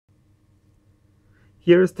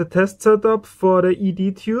Here is the test setup for the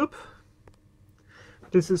AD tube.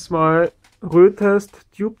 This is my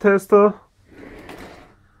Roetest Tube Tester.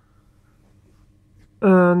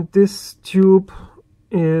 And this tube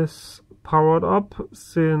is powered up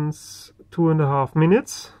since 2.5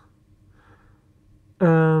 minutes.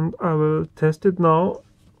 And I will test it now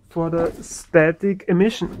for the static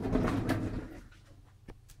emission.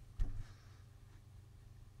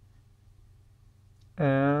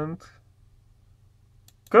 And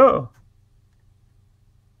go!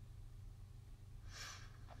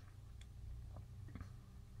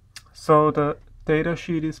 So the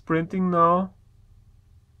datasheet is printing now,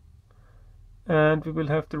 and we will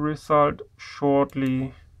have the result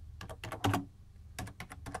shortly.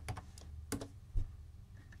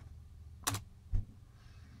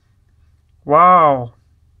 Wow!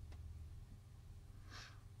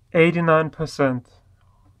 89%.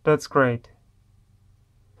 That's great.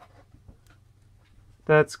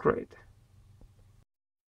 That's great.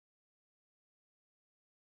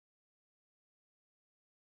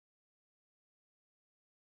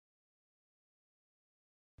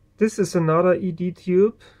 This is another AD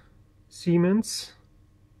tube, Siemens.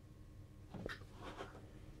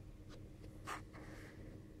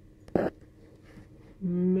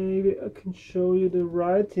 Maybe I can show you the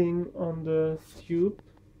writing on the tube.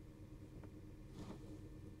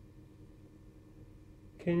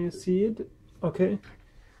 Can you see it? Okay.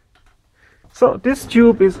 So this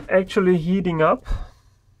tube is actually heating up.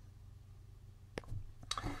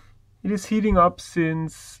 It is heating up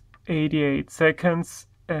since 88 seconds,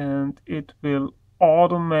 and it will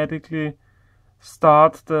automatically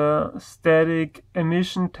start the static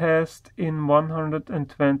emission test in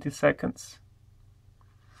 120 seconds.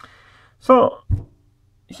 So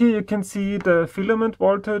here you can see the filament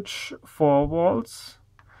voltage, 4 volts.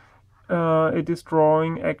 It is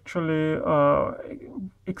drawing actually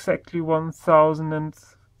exactly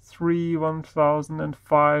 1003,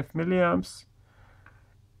 1005 milliamps.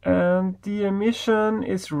 And the emission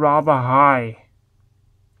is rather high.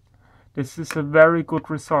 This is a very good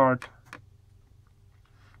result.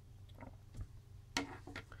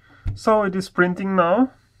 So it is printing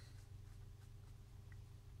now.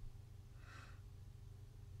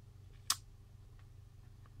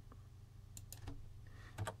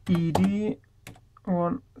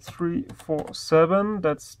 AD1347,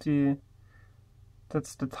 that's the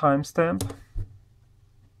timestamp.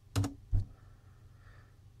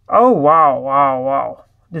 Oh wow.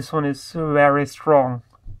 This one is very strong.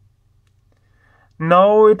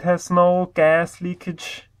 No, it has no gas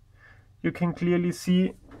leakage. You can clearly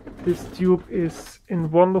see this tube is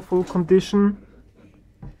in wonderful condition.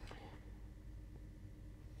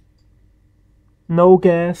 No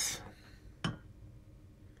gas.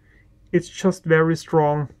 It's just very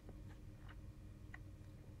strong.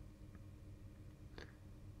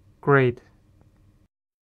 Great.